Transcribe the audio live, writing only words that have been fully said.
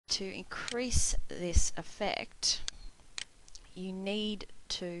to increase this effect, you need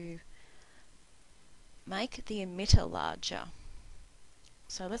to make the emitter larger.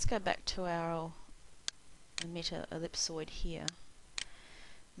 So let's go back to our emitter ellipsoid here.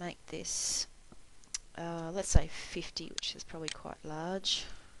 Make this, let's say 50, which is probably quite large.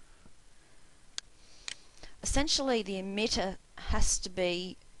 Essentially, the emitter has to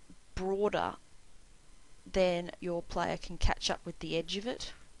be broader than your player can catch up with the edge of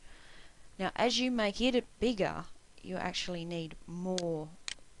it. Now, as you make it bigger, you actually need more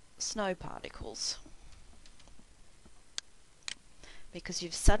snow particles, because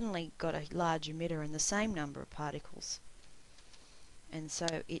you've suddenly got a large emitter and the same number of particles, and so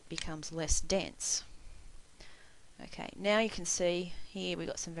it becomes less dense. Okay, now you can see here we've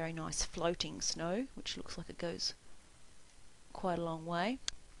got some very nice floating snow, which looks like it goes quite a long way.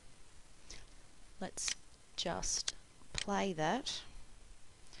 Let's just play that.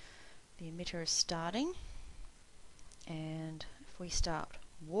 The emitter is starting, and if we start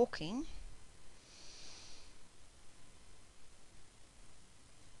walking,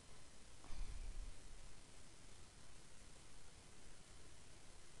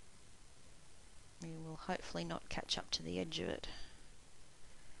 we will hopefully not catch up to the edge of it.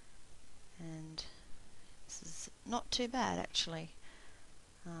 And this is not too bad, actually.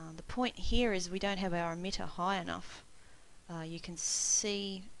 The point here is we don't have our emitter high enough. You can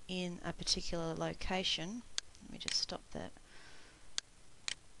see in a particular location, let me just stop that,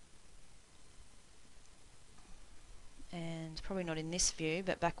 and probably not in this view,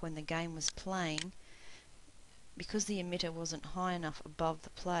 but back when the game was playing, because the emitter wasn't high enough above the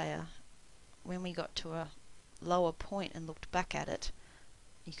player, when we got to a lower point and looked back at it,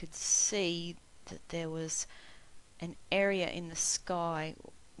 you could see that there was an area in the sky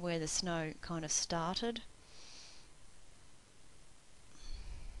where the snow kind of started.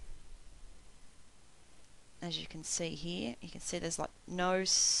 As you can see here, you can see there's like no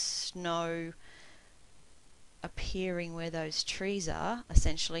snow appearing where those trees are,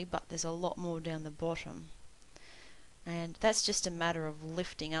 essentially, but there's a lot more down the bottom. And that's just a matter of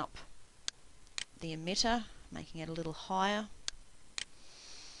lifting up the emitter, making it a little higher.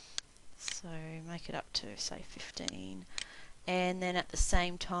 So make it up to, say, 15. And then at the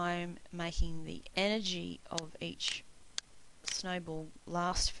same time making the energy of each snowball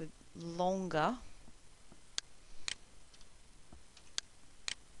last for longer.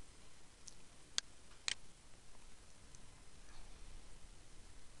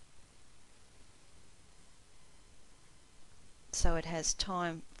 So it has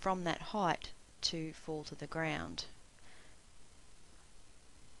time from that height to fall to the ground.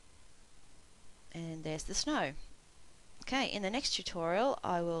 And there's the snow. Okay, in the next tutorial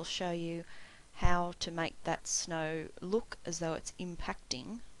I will show you how to make that snow look as though it's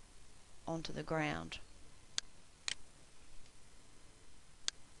impacting onto the ground.